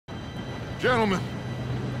Gentlemen,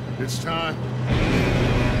 it's time.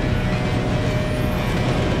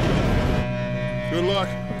 Good luck,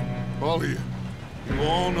 all of you. You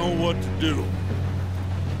all know what to do.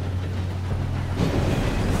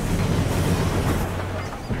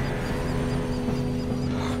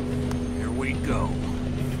 Here we go.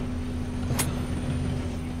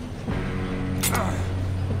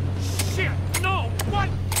 Shit! No! What?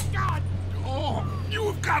 God! Oh, you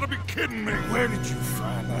have got to be kidding me. Where did you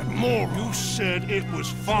find that moron? You said it was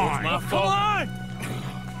fine. It's my fault. Come on!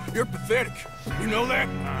 You're pathetic. You know that?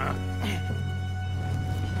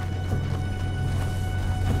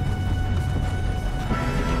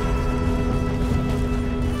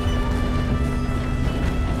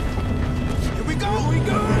 Here we go! Here we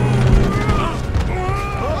go!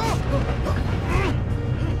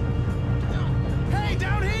 Hey,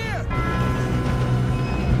 down here!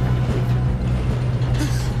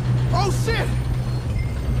 Oh, shit!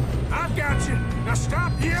 I've got you. Now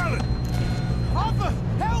stop yelling. Arthur,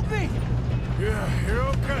 help me! Yeah, you're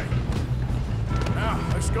okay. Now,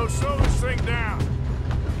 let's go slow this thing down.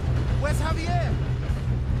 Where's Javier?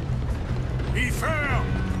 He fell.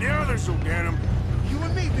 The others will get him. You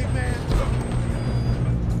and me, big man.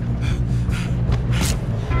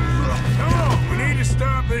 Come on, we need to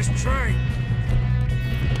stop this train.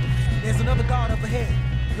 There's another guard up ahead.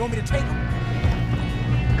 You want me to take him?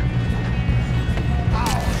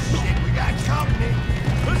 Oh, shit, we got company.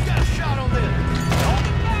 Who's got a shot on this? Hold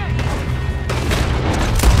it back!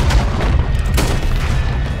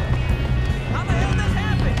 How the hell this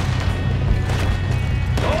happened?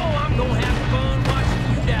 Oh, I'm gonna have fun watching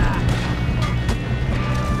you die.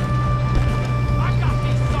 I got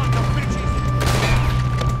these sons of bitches!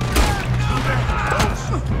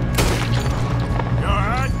 You all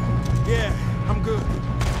right? Yeah, I'm good.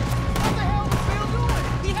 What the hell is Bill doing?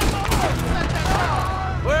 He has no right to set that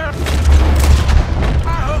fire! Well, I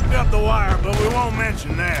hooked up the wire, but we won't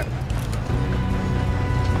mention that.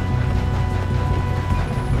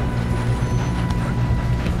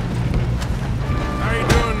 How you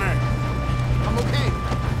doing there? I'm okay.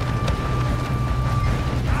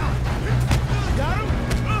 Got him?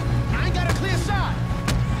 I ain't got a clear shot.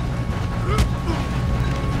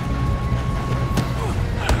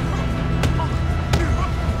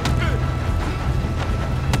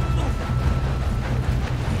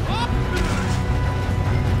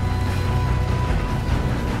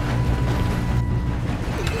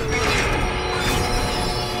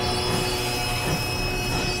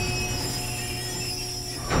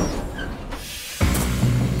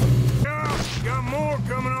 Got more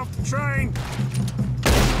coming off the train.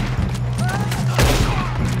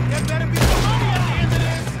 There better be some money at the end of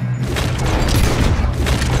this.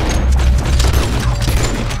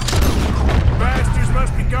 Bastards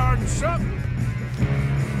must be guarding something.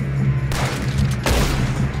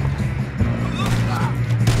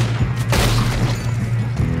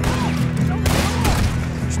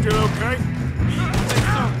 Still okay?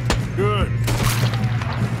 Good.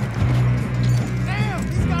 Damn,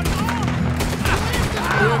 he's got an arm.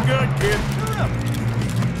 Doing good, kid.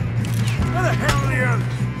 Where the hell are the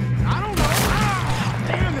others? I don't know.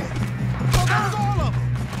 Damn it. So that was all of them.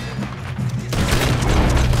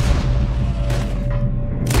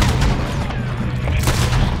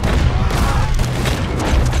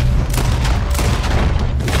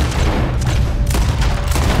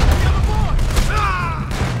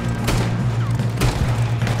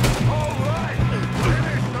 All right.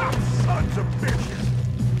 Finish those sons of bitches.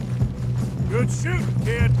 Good shooting,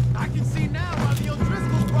 kid. I can see now why the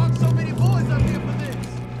O'Driscolls brought so many boys up here for this.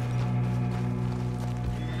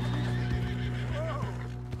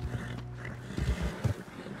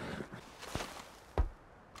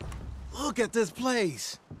 Look at this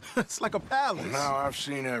place. It's like a palace. Now I've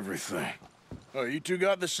seen everything. Oh, you two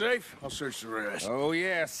got the safe? I'll search the rest. Oh,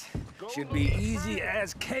 yes. Should be easy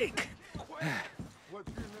as cake.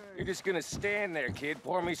 You're just gonna stand there, kid.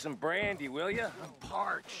 Pour me some brandy, will ya? I'm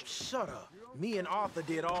parched. Shut up. Me and Arthur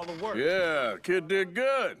did all the work. Yeah, kid did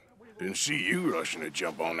good. Didn't see you rushing to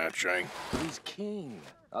jump on that train. He's king.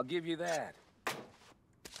 I'll give you that.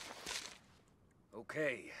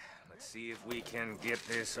 Okay, let's see if we can get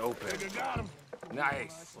this open. Got him.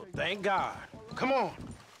 Nice. Thank God. Come on.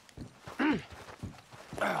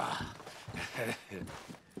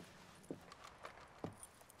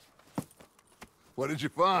 What did you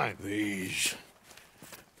find? These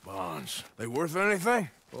bonds, they worth anything?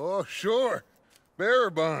 Oh, sure. Bearer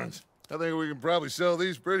bonds. I think we can probably sell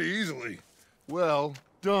these pretty easily. Well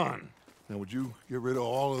done. Now, would you get rid of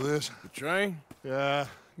all of this? The train? Yeah,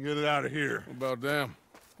 get it out of here. What about them?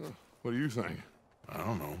 What do you think? I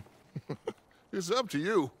don't know. It's up to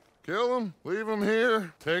you. Kill them, leave them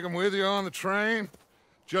here, take them with you on the train.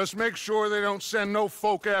 Just make sure they don't send no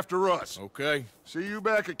folk after us. Okay. See you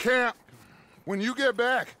back at camp. When you get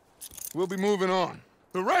back, we'll be moving on.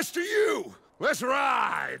 The rest of you, let's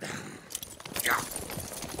ride!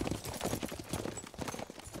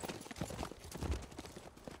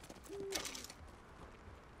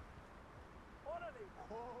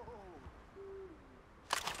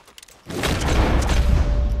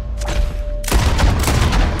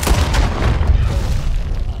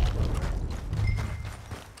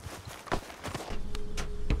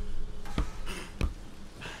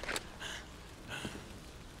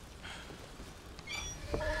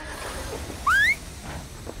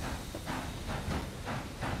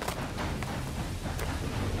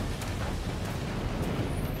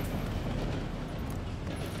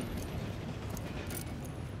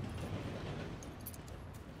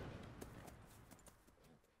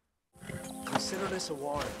 Consider this a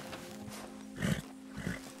warning.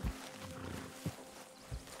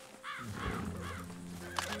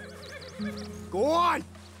 Go on!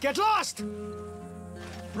 Get lost!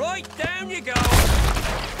 Right, down you go!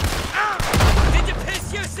 Ah! Did you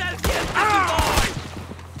piss yourself yet, boy?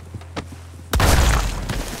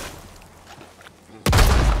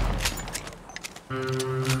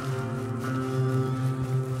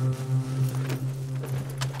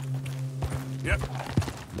 Yep.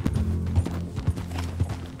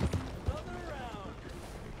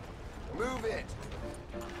 Move it!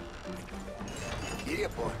 Yeah,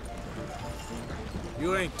 boy.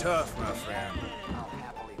 You ain't tough, my friend. I'll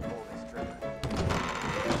happily pull this trigger.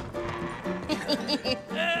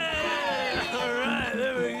 All right,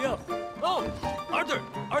 there we go. Oh,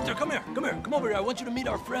 Arthur, come here. Come over here. I want you to meet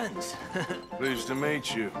our friends. Pleased to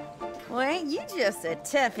meet you. Well, you just a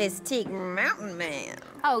tough-as-teak mountain man.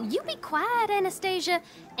 Oh, you be quiet, Anastasia.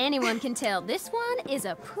 Anyone can tell this one is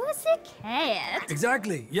a pussy cat.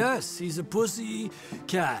 Exactly. Yes, he's a pussy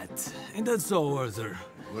cat. Ain't that so, Arthur?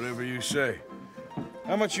 Whatever you say.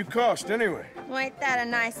 How much you cost, anyway? Well, ain't that a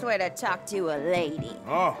nice way to talk to a lady?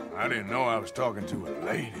 Oh, I didn't know I was talking to a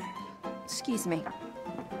lady. Excuse me.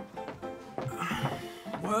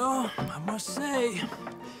 Well, I must say,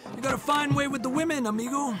 you got a fine way with the women,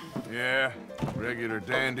 amigo. Yeah, regular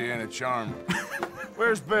dandy and a charmer.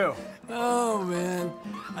 Where's Bill? Oh, man.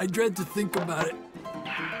 I dread to think about it.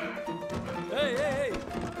 Hey!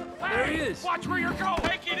 There he is. Watch where you're going!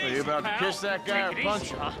 Take it Are easy, you about pal. to kiss that guy or Take it punch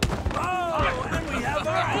easy. him? Oh, and we have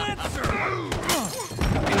our answer.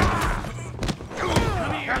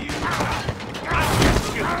 Come here, you! I'll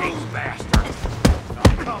shoot these bastards! Oh,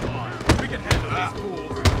 come on. We can handle these fools.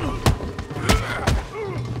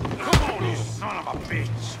 Come on, you son of a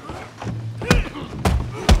bitch!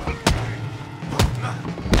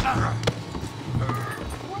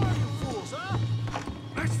 What are you fools, huh?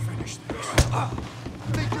 Let's finish this.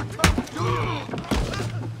 Think you're tough, do you?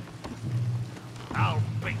 I'll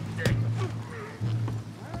beat them.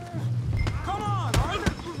 Come on,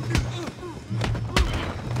 Arthur!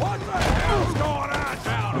 What the hell's going on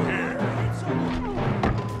down here?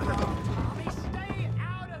 Tommy, stay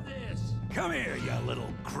out of this! Come here, you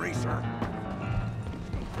little greaser.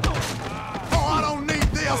 Oh, I don't need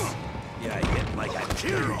this! You hit like a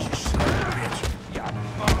hero, you son of a bitch. You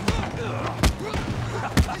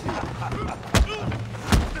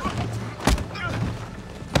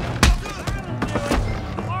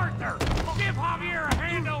Arthur, give Javier a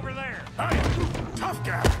hand over there! Hey, tough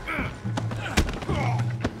guy.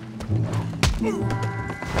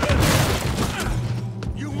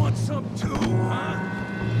 You want some too, huh?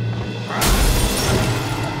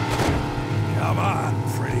 Come on,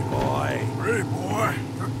 pretty boy. Pretty boy?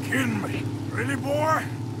 You're kidding me. Pretty boy?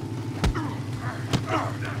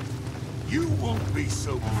 You won't be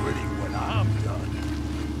so pretty when I'm done.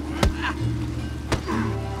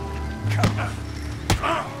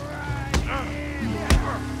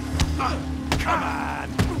 Come on.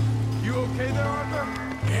 You okay there, Arthur?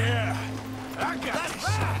 Yeah. I got you,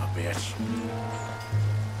 son of a bitch.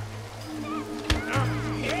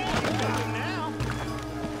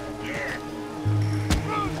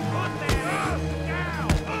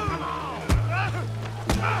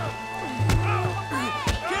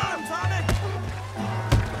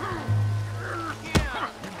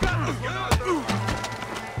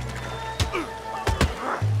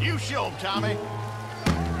 You show him, Tommy.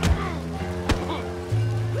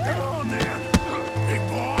 Come on, then, big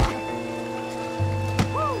boy.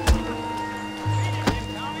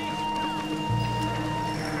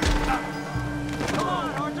 Come on,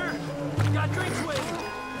 Arthur. Got drinks waiting.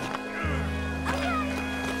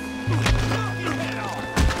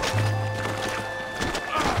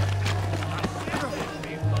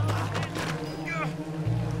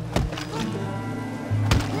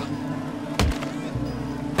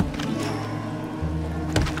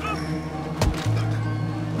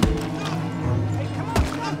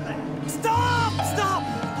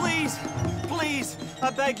 I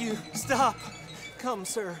beg you, stop. Come,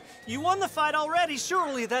 sir. You won the fight already.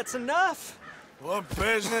 Surely that's enough. What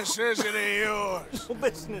business is it of yours? No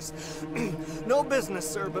business. No business,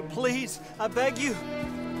 sir, but please, I beg you.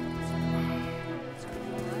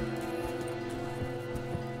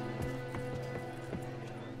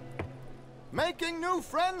 Making new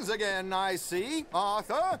friends again, I see,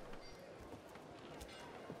 Arthur.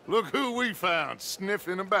 Look who we found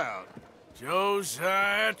sniffing about.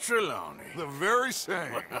 Josiah Trelawney. The very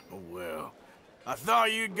same. Well, I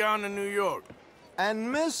thought you'd gone to New York.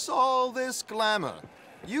 And miss all this glamour.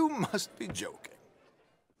 You must be joking.